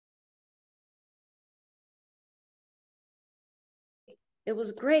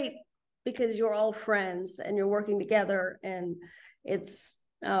was great because you're all friends and you're working together, and it's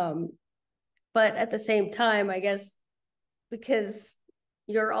but at the same time, I guess because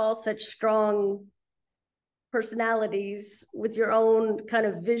you're all such strong personalities with your own kind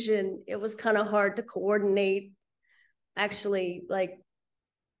of vision, it was kind of hard to coordinate actually, like,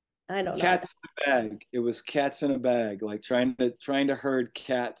 I don't know. Cats in a bag. It was cats in a bag, like trying to herd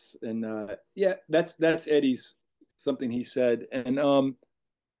cats. And yeah, that's Eddie's something he said. And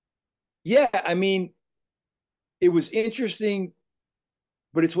yeah, I mean, it was interesting,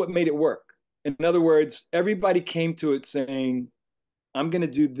 but it's what made it work. In other words, everybody came to it saying, I'm going to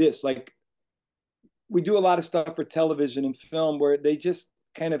do this. Like we do a lot of stuff for television and film where they just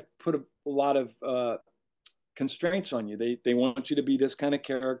kind of put a lot of constraints on you. They want you to be this kind of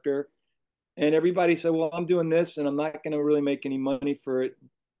character. And everybody said, well, I'm doing this and I'm not going to really make any money for it,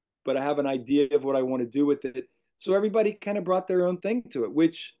 but I have an idea of what I want to do with it. So everybody kind of brought their own thing to it,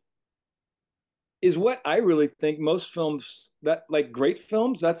 which is what I really think most films that like great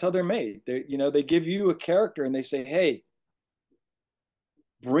films, that's how they're made. They give you a character and they say, hey,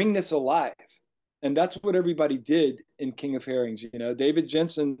 bring this alive. And that's what everybody did in King of Herrings. David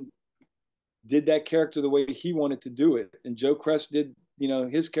Jensen did that character the way he wanted to do it. And Joe Crest did,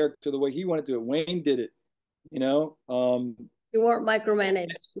 his character the way he wanted to do it. Wayne did it, you know. You weren't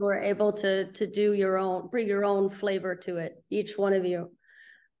micromanaged. You were able to do your own, bring your own flavor to it, each one of you.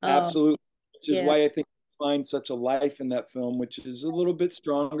 Absolutely. Which is Yeah. why I think you find such a life in that film, which is a little bit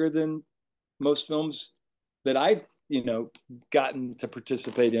stronger than most films that I've, gotten to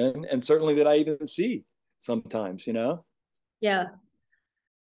participate in, and certainly that I even see sometimes. Yeah.